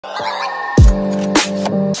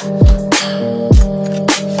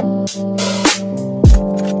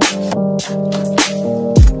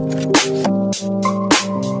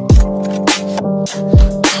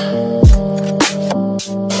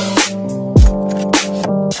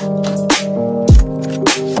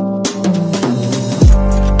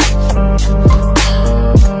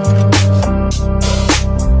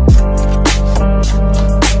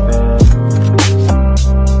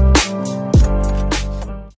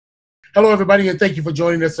Hello, everybody, and thank you for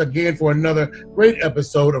joining us again for another great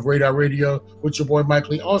episode of Radar Radio with your boy Mike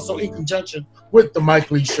Lee, also in conjunction with the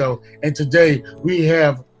Mike Lee Show. And today we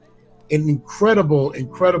have an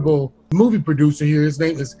incredible movie producer here. His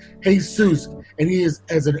name is Jesus, and he has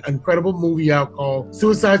an incredible movie out called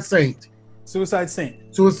Suicide Saint. Suicide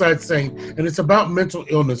Saint. Suicide Saint, and it's about mental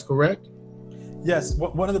illness, correct? Yes.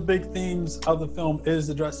 One of the big themes of the film is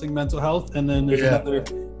addressing mental health, and then there's another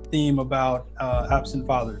theme about absent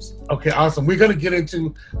fathers. Okay, awesome. We're gonna get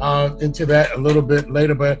into that a little bit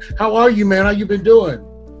later. But how are you, man? How you been doing?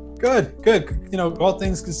 Good. You know, all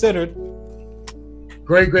things considered.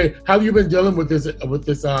 Great. How have you been dealing with this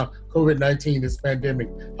COVID-19, this pandemic?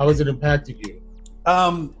 How has it impacted you?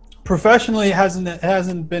 Professionally, it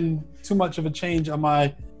hasn't been too much of a change on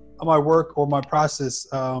my work or my process.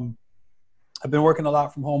 I've been working a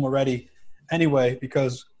lot from home already, anyway,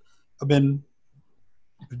 because I've been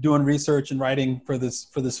doing research and writing for this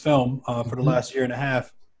film for the last year and a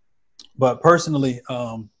half. But personally,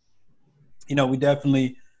 you know, we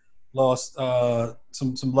definitely lost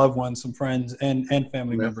some loved ones, some friends, and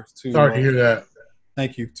family members too. Sorry to hear that.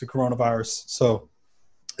 Thank you, to coronavirus. So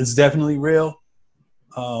it's definitely real.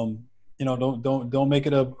 You know, don't make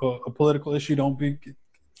it a political issue. Don't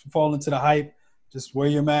fall into the hype. Just wear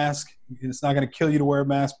your mask. It's not going to kill you to wear a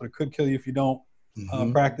mask, but it could kill you if you don't.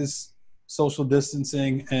 Practice social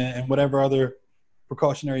distancing and whatever other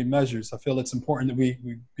precautionary measures. I feel it's important that we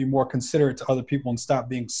be more considerate to other people and stop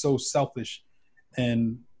being so selfish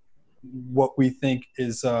and what we think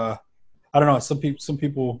is I don't know, some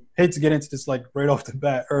people hate to get into this like right off the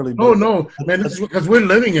bat early. Oh no, man, this is because we're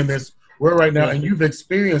living in this world right now, and you've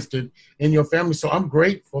experienced it in your family. So I'm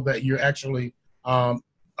grateful that you're actually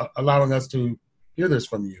allowing us to hear this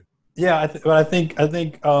from you. Yeah, I think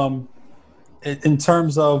in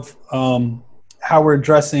terms of how we're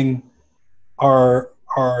addressing our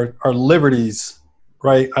liberties,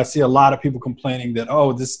 right? I see a lot of people complaining that,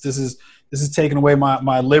 oh, this is taking away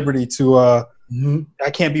my liberty to I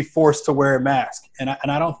can't be forced to wear a mask, and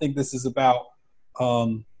I don't think this is about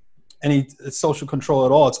any social control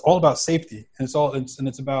at all. It's all about safety, and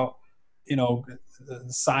it's about, you know,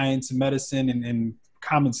 science and medicine and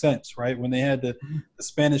common sense, right? When they had the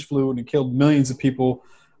Spanish flu and it killed millions of people.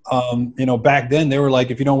 You know, back then they were like,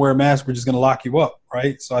 if you don't wear a mask, we're just going to lock you up,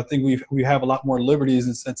 right? So I think we have a lot more liberties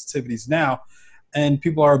and sensitivities now, and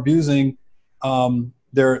people are abusing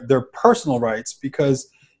their personal rights, because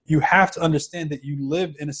you have to understand that you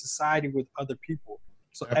live in a society with other people.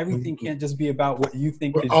 So everything can't just be about what you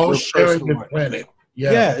think is all your sharing personal the right. planet.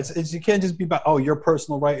 Yeah, it's you can't just be about, oh, your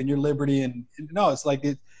personal right and your liberty, and no, it's like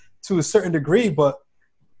it to a certain degree, but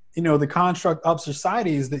you know, the construct of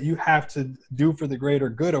society is that you have to do for the greater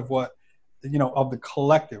good of what, you know, of the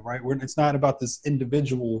collective, right? It's not about this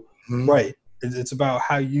individual right. It's about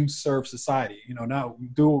how you serve society. You know, not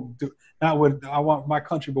what I want for my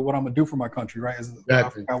country, but what I'm gonna do for my country, right? Exactly. I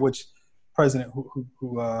forgot which president who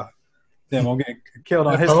damn, I'm getting killed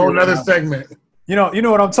on history. A whole other right segment. You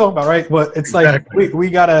know what I'm talking about, right? But it's like we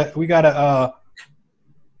gotta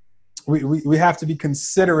we have to be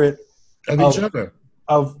considerate of each other.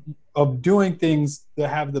 Of doing things that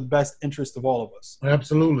have the best interest of all of us.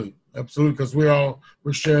 Absolutely, because we're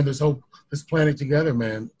sharing this planet together,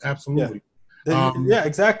 man. Absolutely. Yeah,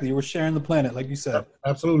 exactly. We're sharing the planet, like you said.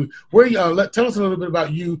 Absolutely. Tell us a little bit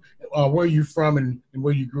about you, where you're from, and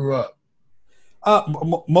where you grew up.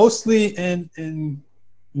 Mostly in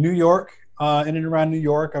New York, in and around New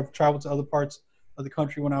York. I've traveled to other parts of the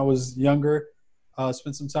country when I was younger.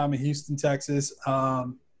 Spent some time in Houston, Texas.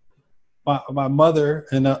 My mother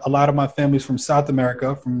and a lot of my family's from South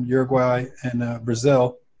America, from Uruguay and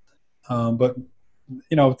Brazil. But,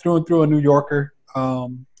 you know, through and through a New Yorker. I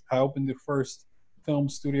opened the first film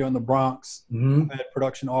studio in the Bronx. I had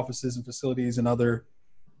production offices and facilities in other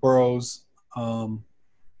boroughs.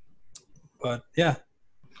 But, yeah.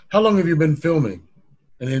 How long have you been filming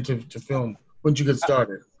and into film? When did you get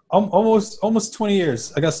started? Almost 20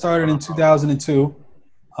 years. I got started in 2002.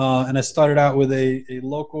 And I started out with a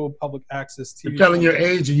local public access TV. You're telling your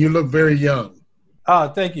age, and you look very young.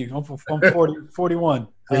 Thank you. I'm 41.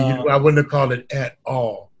 I wouldn't have called it at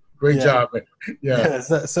all. Great job, man. Yeah.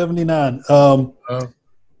 79.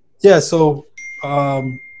 Yeah, so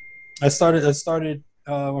I started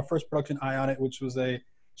my first production, Eye on It, which was a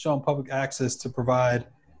show on public access to provide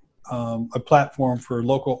a platform for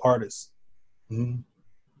local artists. Mhm.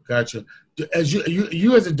 Gotcha. As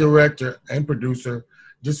you as a director and producer,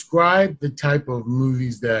 describe the type of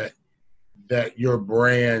movies that your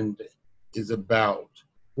brand is about.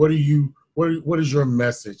 What is your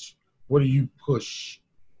message? What do you push?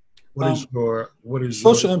 Um, what is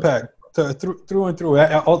your Social impact through and through.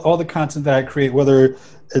 All the content that I create, whether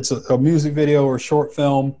it's a music video or short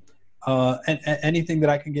film, and anything that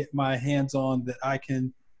I can get my hands on that I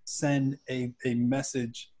can send a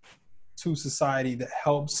message to society that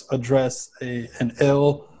helps address an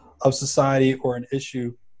ill of society or an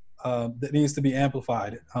issue that needs to be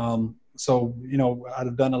amplified. So,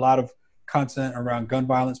 I've done a lot of content around gun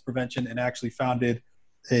violence prevention and actually founded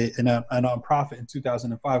a nonprofit in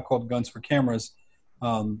 2005 called Guns for Cameras,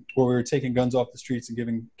 where we were taking guns off the streets and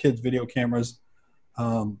giving kids video cameras.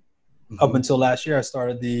 Up until last year, I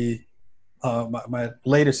started my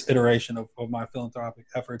latest iteration of my philanthropic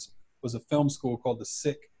efforts was a film school called the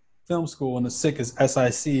SICK Film School, and the SICK is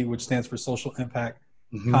SIC, which stands for Social Impact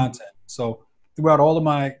Content. So throughout all of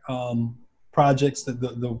my projects,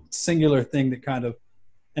 the singular thing that kind of,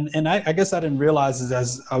 and I guess I didn't realize is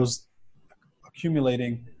as I was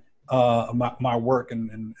accumulating my work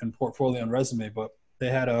and portfolio and resume, but they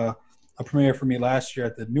had a premiere for me last year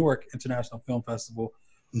at the Newark International Film Festival,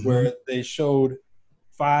 where they showed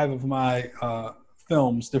 5 of my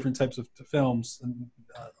films, different types of films, and,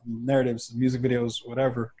 narratives, music videos,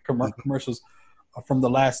 whatever, commercials from the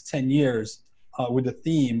last 10 years with a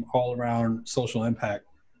theme all around social impact.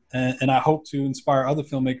 And I hope to inspire other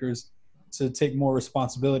filmmakers to take more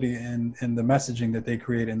responsibility in the messaging that they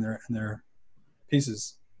create in their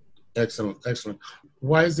pieces. Excellent, excellent.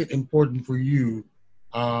 Why is it important for you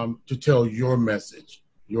to tell your message,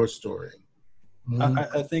 your story?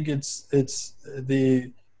 I think it's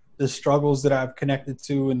the struggles that I've connected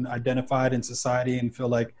to and identified in society, and feel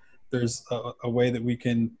like there's a way that we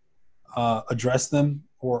can address them,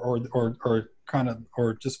 or kind of,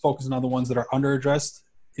 or just focusing on the ones that are underaddressed.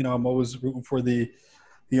 I'm always rooting for the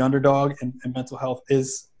underdog, and mental health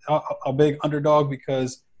is a big underdog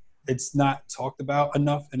because it's not talked about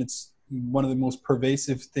enough, and it's one of the most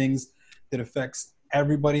pervasive things that affects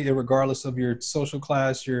everybody, regardless of your social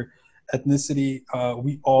class, your ethnicity.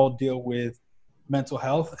 We all deal with mental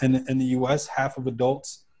health, and in the U.S., half of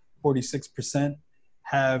adults, 46%,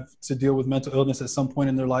 have to deal with mental illness at some point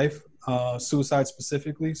in their life. Suicide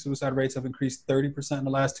specifically, suicide rates have increased 30% in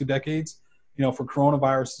the last 2 decades. For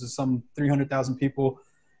coronavirus, some 300,000 people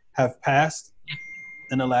have passed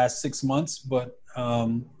in the last 6 months, but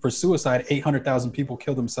for suicide, 800,000 people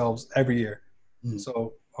kill themselves every year.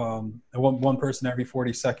 So one person every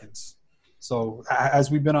 40 seconds. So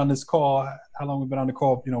as we've been on this call, how long we've been on the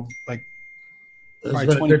call? Like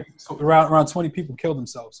probably 20, around 20 people killed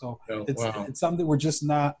themselves. So it's something that we're just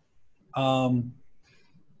not,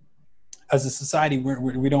 as a society,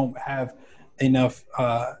 we don't have enough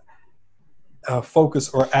focus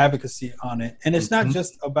or advocacy on it. And it's not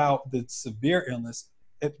just about the severe illness.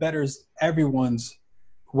 It betters everyone's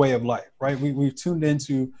way of life, right? We've tuned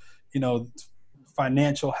into,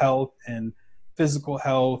 financial health and physical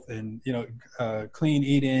health and, clean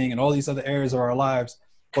eating and all these other areas of our lives.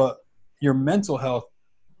 But your mental health,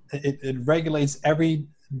 it regulates every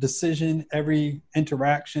decision, every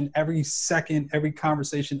interaction, every second, every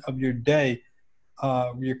conversation of your day,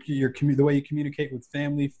 the way you communicate with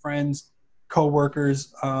family, friends,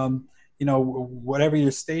 coworkers, whatever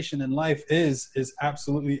your station in life is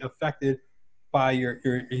absolutely affected by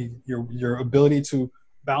your ability to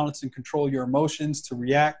balance and control your emotions, to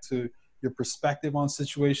react, to your perspective on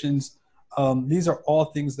situations. These are all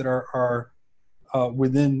things that are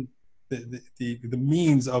within the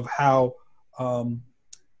means of how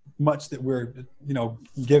much that we're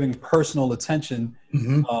giving personal attention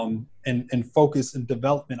and focus and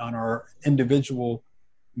development on our individual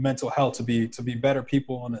mental health to be better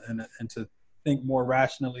people and to think more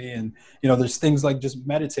rationally. And there's things like just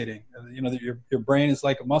meditating. Your brain is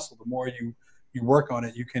like a muscle. The more you work on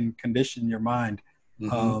it, you can condition your mind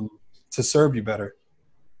to serve you better.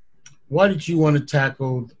 Why did you want to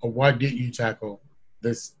tackle, or why did you tackle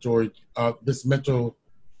this story, this through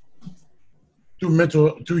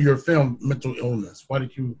your film, mental illness? Why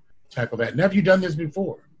did you tackle that? And have you done this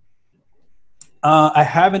before? I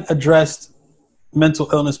haven't addressed mental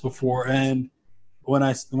illness before, and when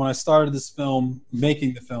I started this film,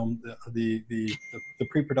 making the film, the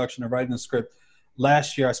pre-production of writing the script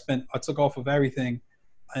last year, I took off of everything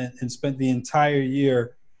and spent the entire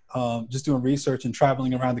year just doing research and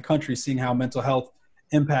traveling around the country, seeing how mental health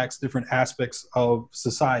impacts different aspects of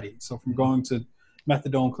society. So from going to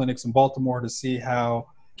methadone clinics in Baltimore to see how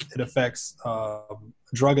it affects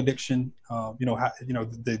drug addiction,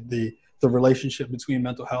 the relationship between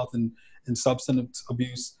mental health and substance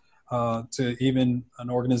abuse, to even an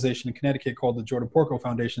organization in Connecticut called the Jordan Porco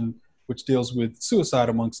Foundation, which deals with suicide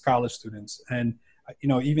amongst college students. And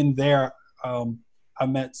even there, I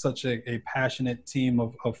met such a passionate team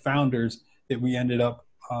of founders that we ended up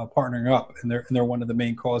partnering up, and they're one of the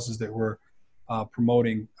main causes that we're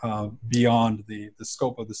promoting beyond the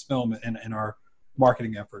scope of this film and our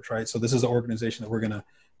marketing efforts, right? So this is an organization that we're going to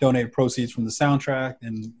donate proceeds from the soundtrack,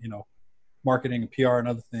 and marketing and PR and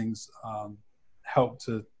other things help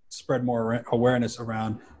to spread more awareness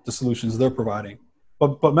around the solutions they're providing.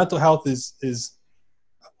 But mental health is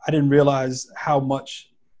I didn't realize how much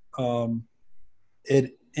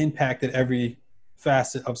it impacted every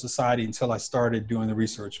facet of society until I started doing the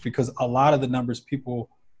research, because a lot of the numbers people,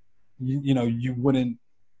 you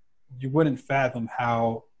wouldn't fathom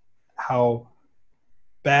how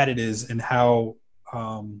bad it is, and how,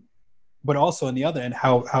 but also on the other end,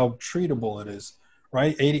 how treatable it is,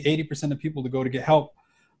 right? 80% of people to go to get help,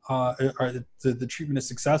 the treatment is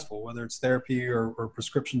successful, whether it's therapy or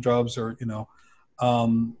prescription drugs, or,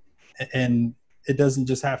 and it doesn't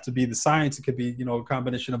just have to be the science. It could be, a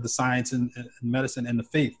combination of the science and medicine and the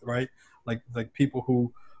faith, right? Like people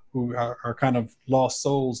who are kind of lost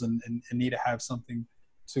souls and need to have something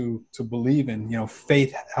to believe in.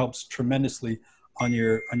 Faith helps tremendously on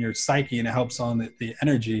your psyche, and it helps on the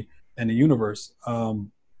energy and the universe.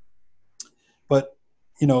 But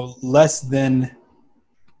less than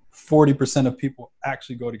 40% of people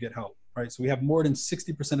actually go to get help, right? So we have more than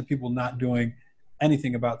 60% of people not doing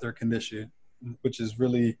anything about their condition, which is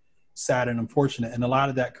really sad and unfortunate. And a lot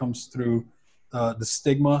of that comes through the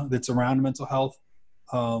stigma that's around mental health.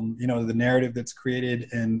 The narrative that's created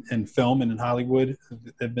in film and in Hollywood.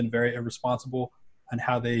 They've been very irresponsible in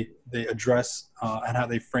how they address and how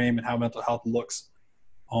they frame and how mental health looks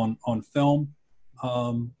on film.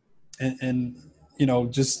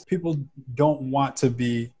 Just people don't want to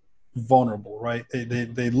be vulnerable, right?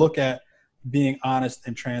 They look at being honest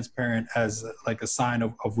and transparent as like a sign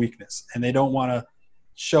of weakness, and they don't want to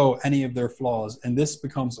show any of their flaws. And this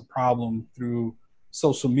becomes a problem through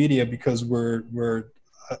social media, because we're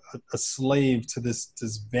a slave to this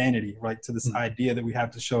vanity, right? To this idea that we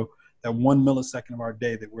have to show that 1 millisecond of our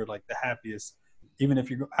day that we're like the happiest. Even if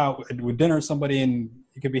you go out with dinner with somebody and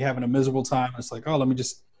you could be having a miserable time, it's like, oh, let me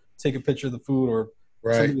just take a picture of the food. Or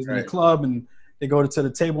somebody's in the club and they go to the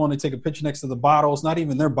table and they take a picture next to the bottle. It's not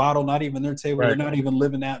even their bottle, not even their table. They're not even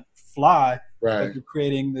living that fly. But you're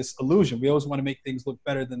creating this illusion. We always want to make things look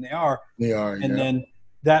better than they are. And then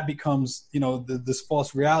that becomes, this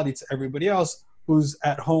false reality to everybody else who's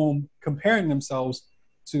at home comparing themselves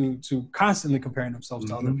to constantly comparing themselves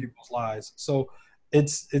to other people's lives. So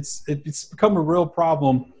it's become a real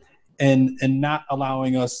problem, and not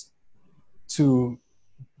allowing us to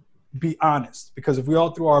be honest. Because if we all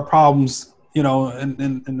threw our problems, in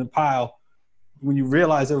the pile, when you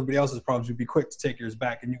realize everybody else's problems, you'd be quick to take yours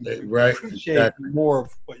back, and you appreciate more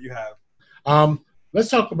of what you have. Let's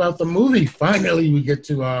talk about the movie. Finally, we get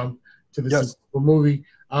to this movie.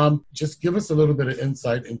 Just give us a little bit of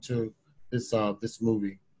insight into this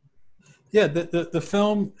movie. Yeah, the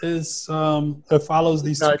film is it follows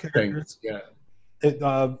these two characters.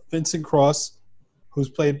 Vincent Cross, who's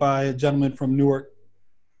played by a gentleman from Newark,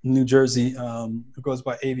 New Jersey, who goes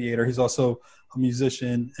by Aviator. He's also a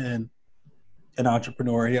musician and an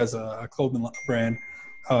entrepreneur. He has a clothing brand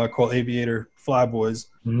called Aviator Flyboys.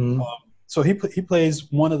 So he plays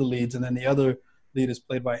one of the leads, and then the other lead is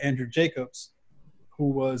played by Andrew Jacobs, who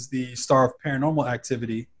was the star of Paranormal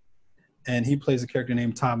Activity, and he plays a character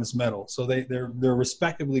named Thomas Metal. So they're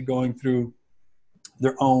respectively going through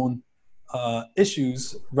their own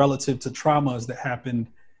issues relative to traumas that happened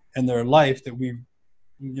in their life that we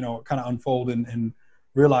kind of unfold and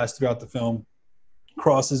realize throughout the film.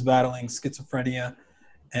 Cross is battling schizophrenia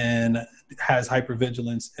and has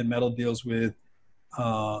hypervigilance, and Metal deals with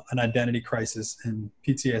an identity crisis and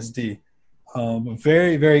PTSD.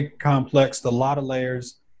 Very, very complex, a lot of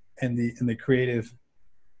layers in the creative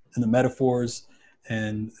and the metaphors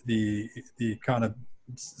and the kind of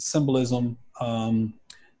symbolism. The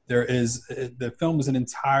film is an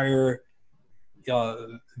entire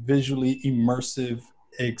visually immersive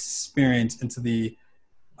experience into the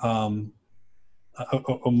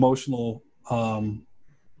emotional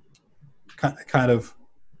kind of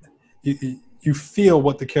you feel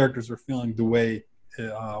what the characters are feeling the way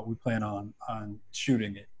we plan on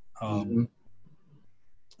shooting it.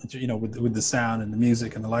 you know, with the sound and the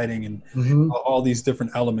music and the lighting and all these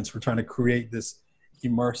different elements. We're trying to create this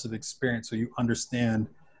immersive experience so you understand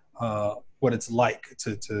what it's like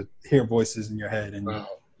to hear voices in your head. And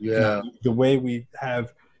you know, the way we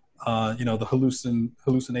have, you know, the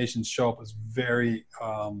hallucinations show up is very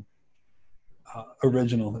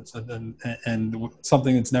original and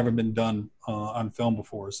something that's never been done on film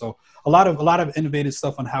before. So a lot of innovative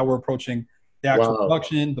stuff on how we're approaching the actual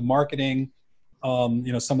production, the marketing,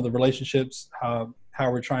 you know, some of the relationships, how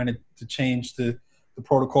we're trying to change the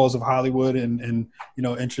protocols of Hollywood and you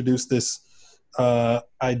know, introduce this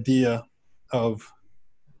idea of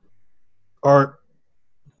art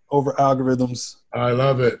over algorithms. I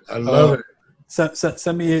love it. I love it.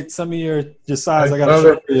 Send me your size. I got a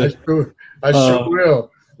shirt for you. I sure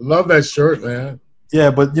will. Love that shirt, man. Yeah,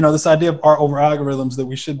 but you know, this idea of art over algorithms, that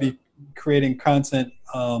we should be creating content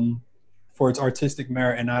for its artistic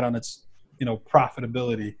merit and not on its, you know,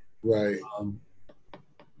 profitability. Right.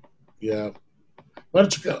 Yeah. How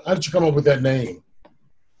did you come up with that name?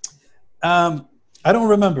 I don't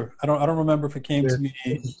remember. I don't remember if it came to me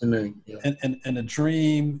in a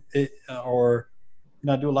dream, or you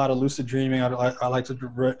know, I do a lot of lucid dreaming. I like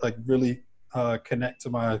to like really connect to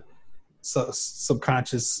my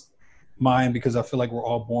subconscious mind, because I feel like we're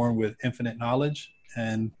all born with infinite knowledge,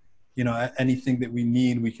 and you know, anything that we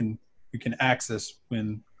need, we can access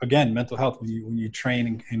when, again, mental health, when you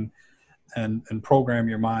train and program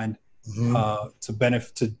your mind to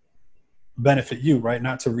benefit you, right?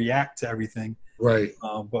 Not to react to everything, right?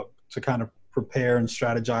 But to kind of prepare and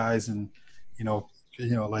strategize. And you know,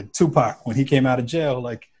 like Tupac, when he came out of jail,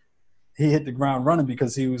 like he hit the ground running,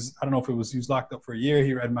 because he was, I don't know if it was, he was locked up for a year.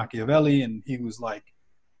 He read Machiavelli, and he was like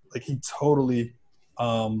he totally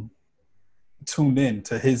tuned in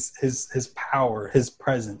to his power, his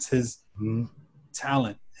presence, his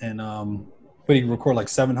talent. And but he recorded like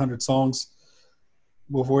 700 songs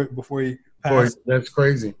before he passed. Boy, that's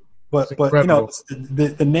crazy. But you know,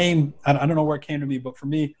 the name, I don't know where it came to me, but for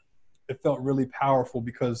me, it felt really powerful,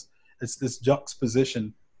 because it's this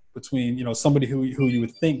juxtaposition between, you know, somebody who you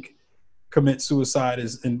would think commit suicide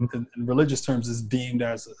is in religious terms is deemed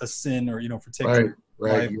as a sin, or, you know, for taking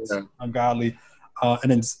life, ungodly,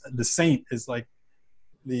 and then the saint is like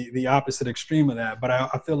the opposite extreme of that. But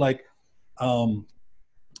I feel like and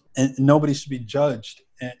nobody should be judged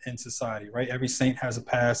in society, right? Every saint has a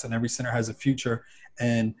past, and every sinner has a future,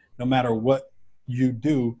 and no matter what you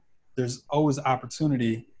do, there's always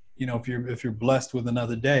opportunity, you know, if you're blessed with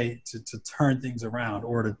another day, to turn things around,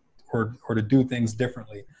 or to do things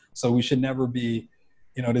differently. So we should never be,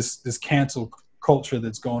 you know, this cancel culture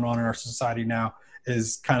that's going on in our society now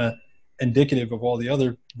is kind of indicative of all the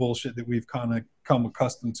other bullshit that we've kind of come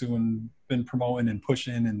accustomed to and been promoting and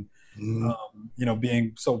pushing, and you know,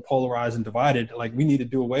 being so polarized and divided. Like, we need to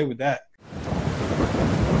do away with that.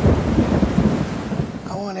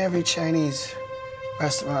 I want every Chinese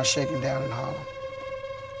restaurant shaken down in Harlem.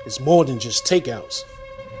 It's more than just takeouts.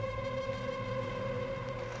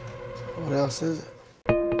 What else is it?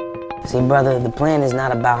 See, brother, the plan is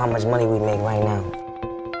not about how much money we make right now.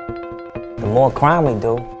 The more crime we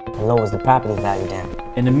do, the lower the property value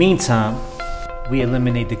down. In the meantime, we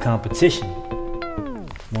eliminate the competition.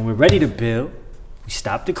 When we're ready to build, we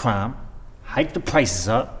stop the crime, hike the prices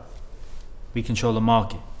up, we control the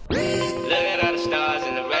market.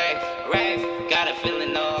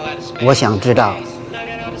 我想知道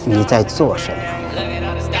你在做什么。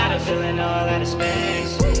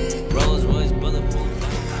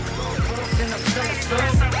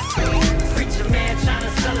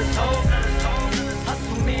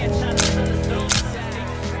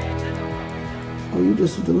Oh, you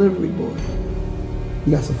just a delivery boy.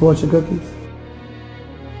 You got some fortune cookies?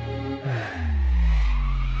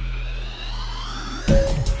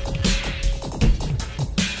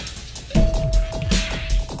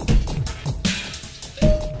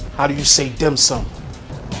 How do you say dim sum?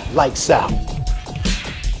 Lights out.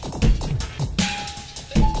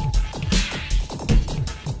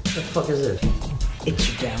 What the fuck is this? It's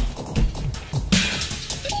you down.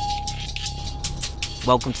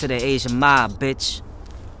 Welcome to the Asian mob, bitch.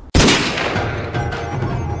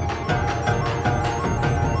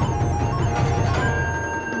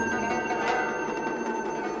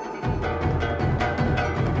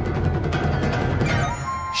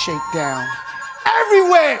 Shake down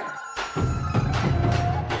everywhere!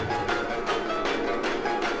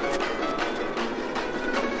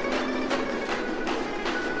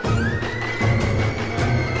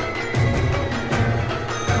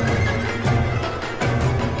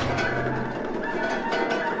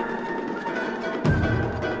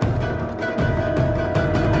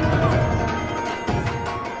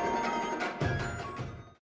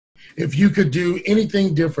 you could do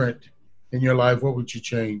anything different in your life, what would you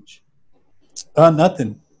change?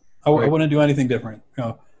 Nothing. I Right. wouldn't do anything different. You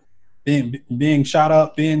know, being shot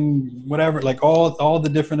up, being whatever, like all the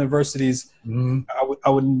different adversities. Mhm. I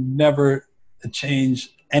would never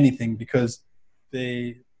change anything because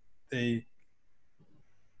they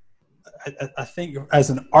I think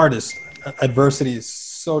as an artist, adversity is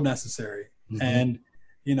so necessary. Mhm. And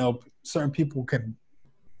you know, certain people can,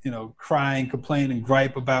 you know, cry and complain and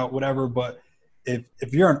gripe about whatever, but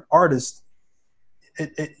if you're an artist,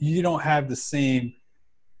 you don't have the same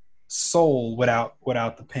soul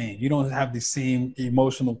without the pain. You don't have the same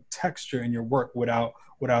emotional texture in your work without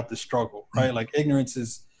the struggle, right? Like ignorance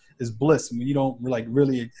is bliss. When you don't like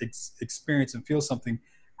really experience and feel something,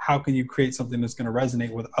 how can you create something that's going to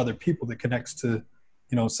resonate with other people that connects to,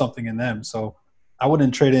 you know, something in them? So I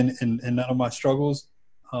wouldn't trade in none of my struggles.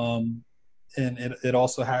 And it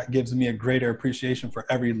also gives me a greater appreciation for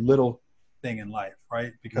every little thing in life,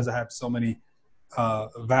 right? Because I have so many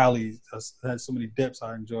valleys, has so many dips.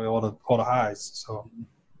 I enjoy all the highs. So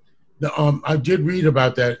Now, I did read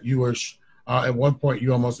about that. You were at one point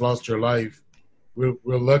you almost lost your life. We're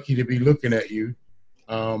lucky to be looking at you.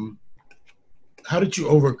 How did you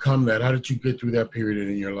overcome that? How did you get through that period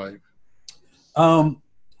in your life?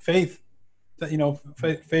 Faith, you know,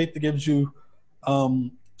 faith that gives you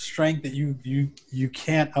strength that you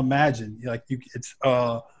can't imagine. Like it's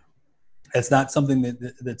not something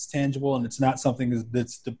that's tangible, and it's not something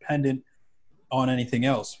that's dependent on anything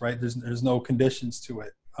else, right? There's no conditions to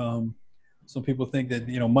it. Some people think that,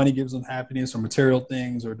 you know, money gives them happiness or material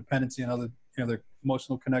things or dependency on other, you know, their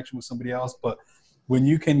emotional connection with somebody else. But when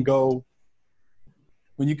you can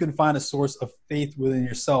find a source of faith within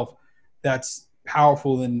yourself, that's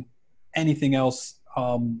powerful than anything else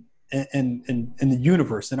in the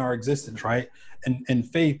universe, in our existence, right?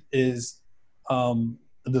 And faith is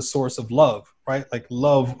the source of love, right? Like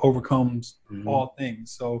love overcomes all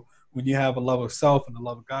things. So when you have a love of self and a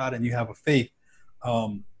love of God, and you have a faith,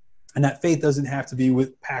 and that faith doesn't have to be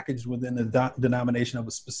packaged within the denomination of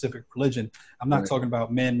a specific religion. I'm not talking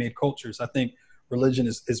about man-made cultures. I think religion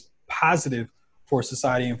is positive for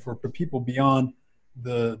society and for people beyond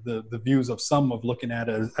the views of some of looking at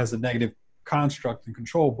it as a negative construct and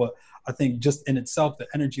control. But I think just in itself, the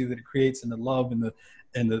energy that it creates and the love and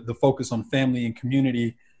the focus on family and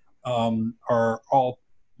community are all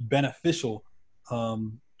beneficial,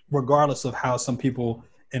 regardless of how some people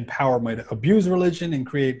in power might abuse religion and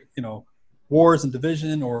create, you know, wars and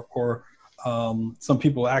division, or some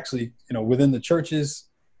people actually, you know, within the churches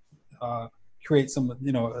create some,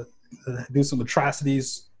 you know, do some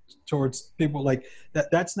atrocities towards people. Like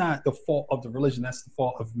that's not the fault of the religion, that's the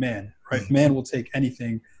fault of man, right? Man will take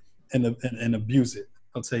anything and abuse it.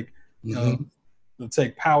 They'll take they'll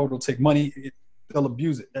take power, they'll take money, they'll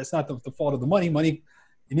abuse it. That's not the fault of the money.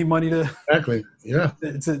 You need money to Exactly. Yeah.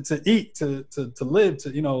 to eat, to live,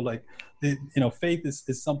 to, you know, like, you know, faith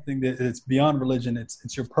is something that it's beyond religion.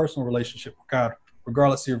 It's your personal relationship with God,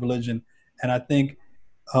 regardless of your religion. And I think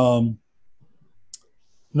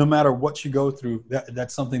no matter what you go through,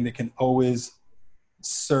 that's something that can always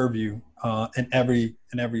serve you in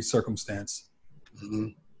every circumstance. Mm-hmm.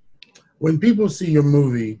 When people see your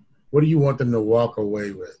movie, what do you want them to walk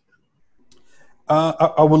away with?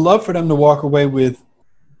 I would love for them to walk away with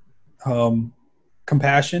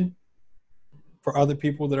compassion for other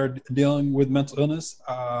people that are dealing with mental illness.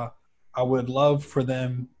 I would love for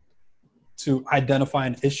them to identify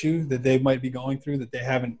an issue that they might be going through that they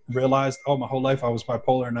haven't realized. Oh, my whole life I was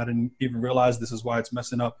bipolar and I didn't even realize this is why it's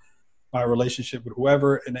messing up my relationship with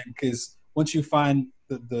whoever. And then, because once you find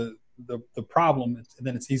the problem,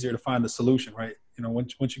 then it's easier to find the solution, right? You know,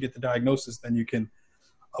 once you get the diagnosis, then you can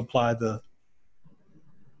apply the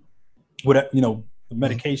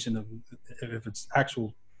medication, of if it's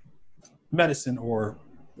actual medicine or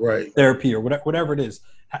therapy or whatever it is,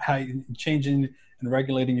 how you changing and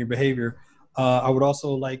regulating your behavior. I would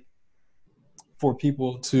also like for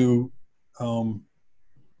people to,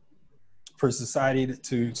 for society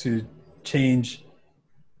to change.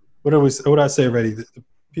 What I say already? The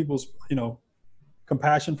people's, you know,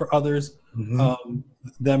 compassion for others,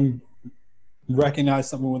 them recognize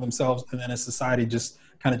something with themselves, and then as society just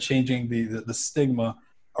kind of changing the stigma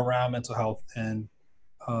around mental health and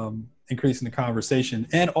increasing the conversation.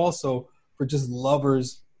 And also for just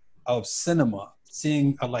lovers of cinema,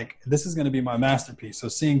 seeing like, this is going to be my masterpiece. So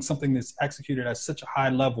seeing something that's executed at such a high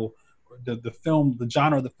level, the film, the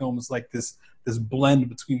genre of the film is like this blend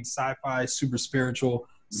between sci-fi, super spiritual,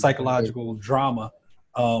 psychological drama.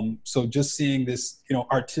 So just seeing this, you know,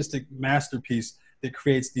 artistic masterpiece that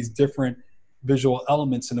creates these different visual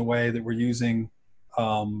elements in a way that we're using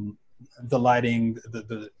the lighting,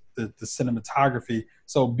 the cinematography.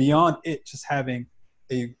 So beyond it just having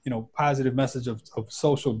a positive message of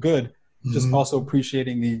social good, just also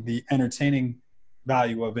appreciating the entertaining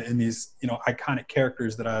value of it and these iconic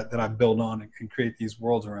characters that I build on and create these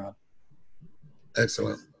worlds around.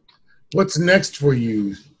 Excellent. What's next for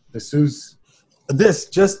you, HEZUES? This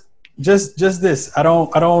just this. I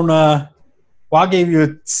don't. Well, I gave you a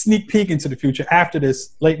sneak peek into the future. After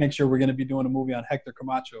this, late next year, we're going to be doing a movie on Hector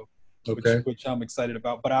Camacho, which I'm excited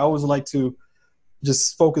about. But I always like to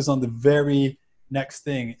just focus on the very next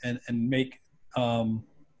thing and make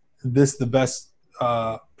this the best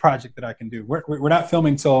project that I can do. We're not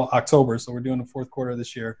filming till October, so we're doing the fourth quarter of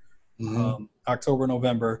this year, October,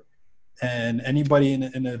 November. And anybody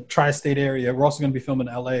in the tri-state area, we're also going to be filming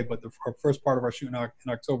in LA, but our first part of our shooting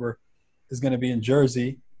in October is going to be in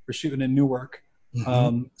Jersey. We're shooting in Newark.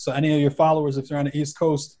 So any of your followers, if they're on the East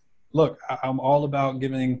Coast, look, I'm all about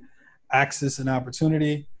giving access and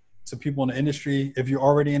opportunity to people in the industry. If you're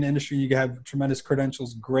already in the industry, you have tremendous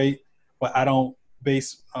credentials, great. But I don't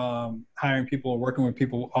base hiring people or working with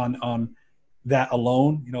people on that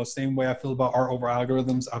alone. Same way I feel about art over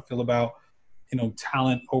algorithms, I feel about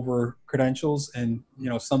talent over credentials. And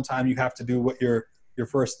sometimes you have to do what your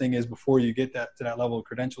first thing is before you get to that level of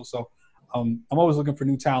credential. So I'm always looking for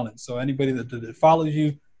new talent. So anybody that follows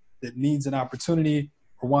you, that needs an opportunity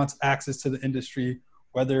or wants access to the industry,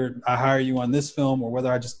 whether I hire you on this film or whether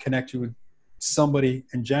I just connect you with somebody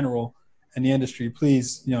in general in the industry,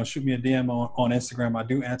 please, shoot me a DM on Instagram. I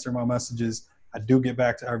do answer my messages. I do get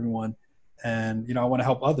back to everyone. And, I want to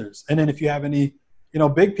help others. And then if you have any,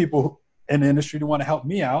 big people in the industry who want to help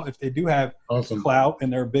me out, if they do have clout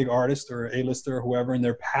and they're a big artist or A-lister or whoever, and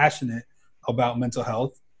they're passionate about mental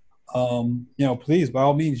health, please, by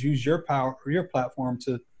all means, use your power or your platform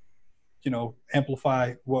to,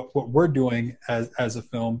 amplify what we're doing as a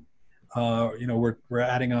film. We're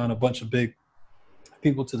adding on a bunch of big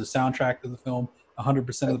people to the soundtrack of the film.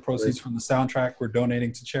 100% of the proceeds from the soundtrack we're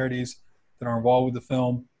donating to charities that are involved with the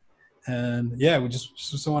film. And yeah, we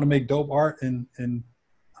just want to make dope art and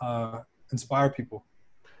inspire people.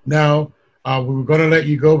 Now, we were going to let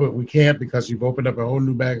you go, but we can't because you've opened up a whole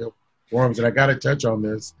new bag of worms. And I got to touch on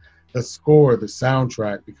this, the score, the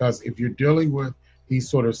soundtrack, because if you're dealing with these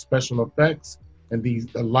sort of special effects and the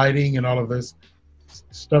lighting and all of this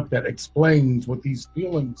stuff that explains what these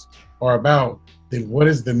feelings are about, then what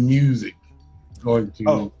is the music going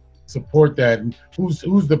to support that? And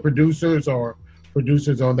who's the producers or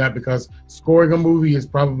producers on that? Because scoring a movie is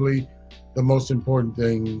probably the most important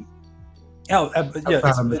thing.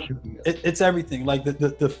 It's everything. Like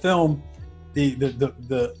the film,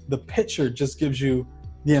 the picture just gives you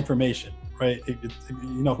the information, right?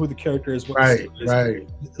 Who the character is, what the story is. Right.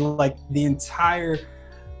 Like the entire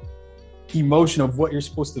emotion of what you're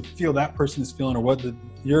supposed to feel that person is feeling, or what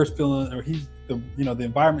you're feeling, or the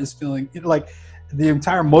environment is feeling. Like the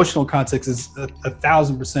entire emotional context is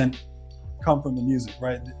 1,000% come from the music,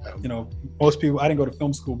 right? Most people, I didn't go to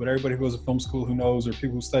film school, but everybody who goes to film school who knows, or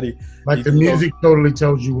people who study, like the music totally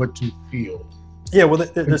tells you what to feel. Yeah, well,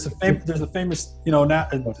 there's a famous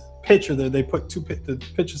picture that they put the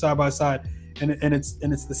pictures side by side, and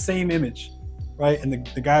it's the same image, right? And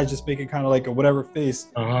the guy's just making kind of like a whatever face,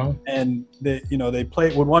 and they play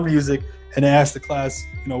it with one music, and they ask the class,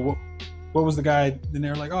 what was the guy? And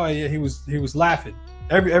they're like, oh yeah, he was laughing.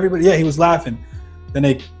 Everybody, yeah, he was laughing. Then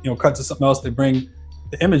they cut to something else. They bring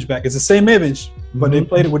the image back. It's the same image, but they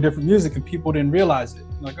played it with different music, and people didn't realize it.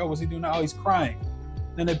 Like, oh, what's he doing now? Oh, he's crying.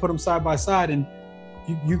 Then they put them side by side, and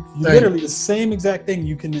you literally the same exact thing.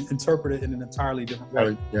 You can interpret it in an entirely different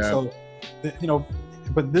way. Yeah. So,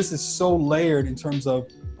 but this is so layered in terms of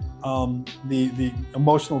the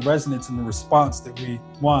emotional resonance and the response that we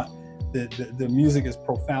want. The music is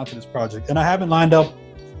profound to this project, and I haven't lined up,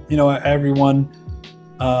 everyone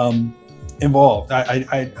involved.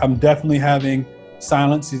 I'm definitely having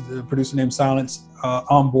Silence, he's a producer named Silence,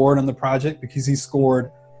 on board on the project because he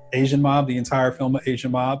scored Asian Mob, the entire film of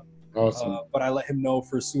Asian Mob. Awesome. But I let him know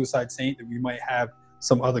for Suicide Saint that we might have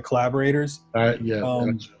some other collaborators.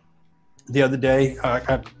 Gotcha. The other day, I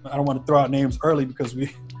don't want to throw out names early because we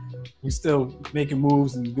still making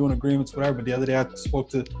moves and doing agreements, whatever. But the other day I spoke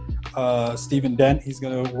to Stephen Dent. He's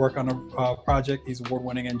going to work on a project. He's an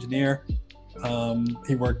award-winning engineer.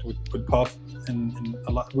 He worked with Puff and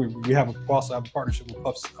a lot. We also have a partnership with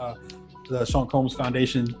Puff's, the Sean Combs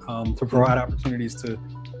Foundation, to provide opportunities to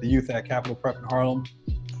the youth at Capital Prep in Harlem.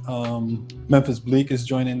 Memphis Bleak is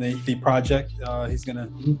joining the project. He's gonna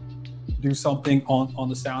do something on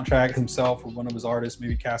the soundtrack himself with one of his artists,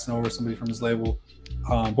 maybe casting over somebody from his label.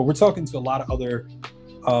 But we're talking to a lot of other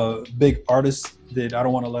big artists that I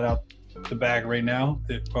don't want to let out the bag right now.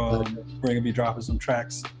 That we're going to be dropping some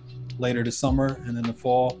tracks later this summer and in the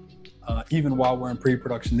fall, even while we're in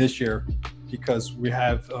pre-production this year, because we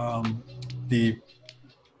have the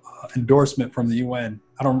endorsement from the UN.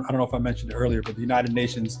 I don't know if I mentioned it earlier, but the United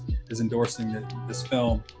Nations is endorsing this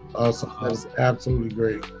film. Awesome. That's absolutely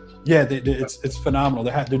great. Yeah, it's phenomenal.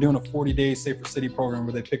 They're doing a 40-day Safer City program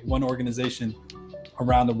where they pick one organization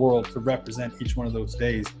around the world to represent each one of those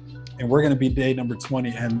days. And we're going to be day number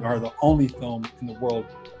 20 and are the only film in the world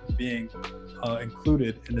being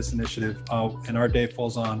included in this initiative. And our day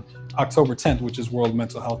falls on October 10th, which is World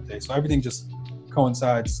Mental Health Day. So everything just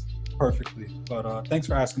coincides perfectly. But thanks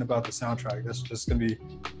for asking about the soundtrack. That's just going to be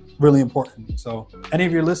really important. So any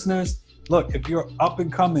of your listeners, look, if you're up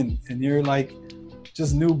and coming and you're like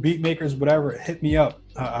just new beat makers, whatever, hit me up.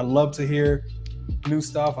 I love to hear new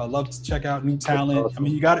stuff. I love to check out new talent. Awesome. I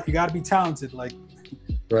mean, you got to be talented. Like,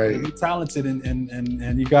 right? Be talented,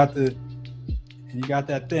 and you got that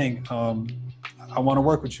thing. I want to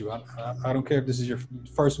work with you. I don't care if this is your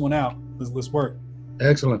first one out. Let's work.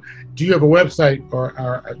 Excellent. Do you have a website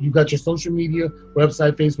or you got your social media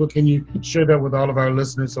website, Facebook? Can you share that with all of our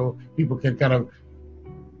listeners so people can kind of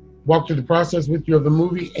walk through the process with you of the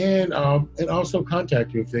movie and also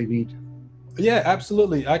contact you if they need to? Yeah,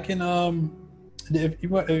 absolutely. I can if you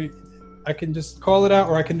want, I can just call it out,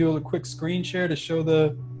 or I can do a quick screen share to show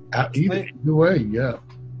the. Either way, yeah.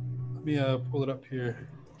 Let me pull it up here.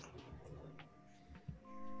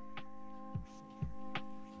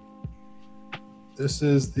 This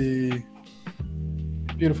is the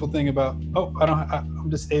beautiful thing about. Oh, I'm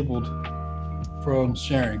disabled from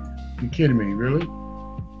sharing. You kidding me? Really?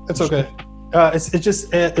 It's okay. It's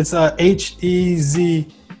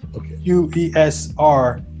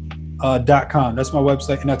HEZUESR.com. That's my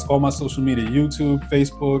website, and that's all my social media: YouTube,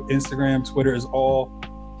 Facebook, Instagram, Twitter is all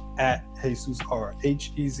at Jesus R.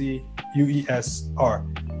 HEZUESR.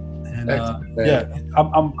 And yeah,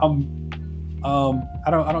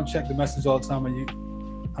 I don't check the message all the time. I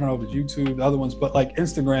don't know if it's YouTube, the other ones, but like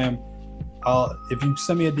Instagram, if you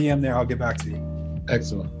send me a DM there, I'll get back to you.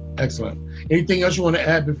 Excellent. Anything else you want to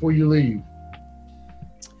add before you leave?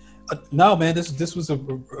 No, man. This was a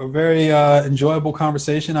very enjoyable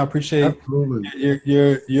conversation. I appreciate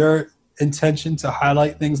your intention to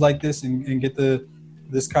highlight things like this and get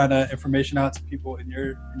this kind of information out to people in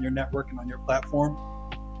your network and on your platform.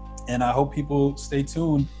 And I hope people stay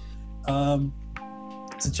tuned to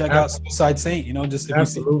check out Suicide Saint. You know, just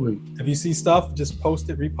if you see stuff, just post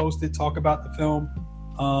it, repost it, talk about the film.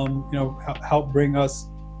 You know, help bring us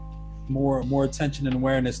more attention and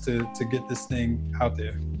awareness to get this thing out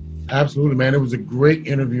there. Absolutely, man. It was a great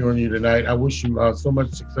interview on you tonight. I wish you so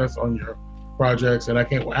much success on your projects, and I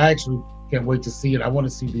actually can't wait to see it. I want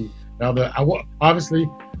to see obviously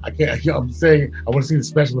I can't. I'm saying I want to see the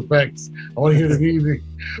special effects. I want to hear the music,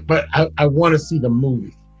 but I want to see the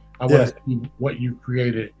movie. I want to see what you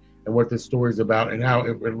created and what the story is about and how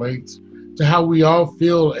it relates to how we all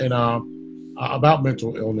feel and about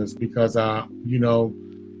mental illness. Because you know,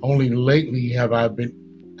 only lately have I been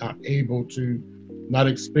able to not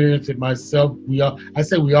experience it myself. I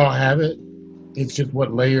say we all have it. It's just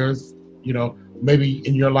what layers. You know, maybe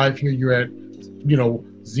in your life here you're at,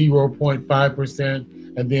 0.5%,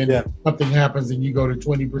 and then something happens and you go to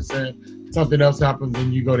 20%. Something else happens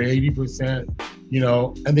and you go to 80%.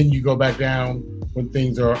 And then you go back down when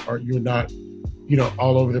things are you're not,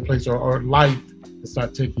 all over the place, or life is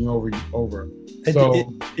not taking over.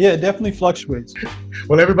 It definitely fluctuates.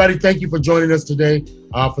 Well, everybody, thank you for joining us today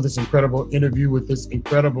for this incredible interview with this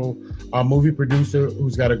incredible movie producer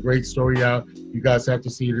who's got a great story out. You guys have to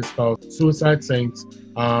see it. It's called Suicide Saints,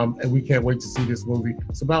 and we can't wait to see this movie.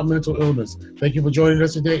 It's about mental illness. Thank you for joining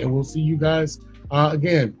us today, and we'll see you guys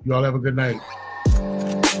again. You all have a good night.